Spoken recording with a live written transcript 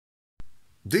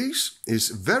This is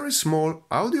very small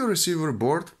audio receiver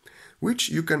board which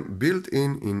you can build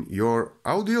in your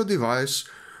audio device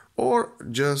or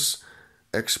just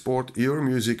export your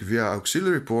music via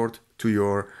auxiliary port to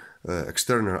your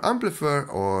external amplifier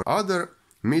or other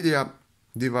media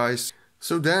device.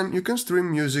 So then you can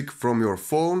stream music from your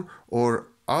phone or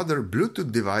other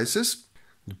Bluetooth devices.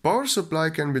 The power supply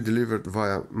can be delivered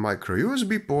via micro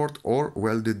USB port or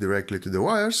welded directly to the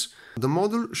wires. The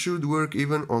model should work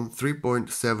even on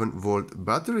 3.7 volt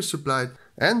battery supply,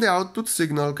 and the output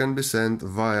signal can be sent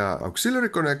via auxiliary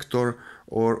connector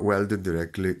or welded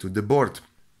directly to the board.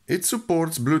 It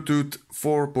supports Bluetooth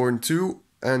 4.2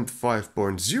 and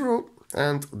 5.0,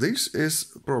 and this is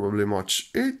probably much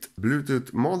it.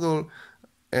 Bluetooth model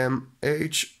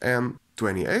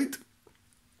MH-M28.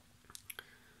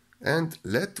 And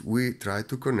let we try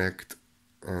to connect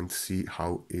and see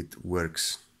how it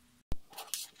works.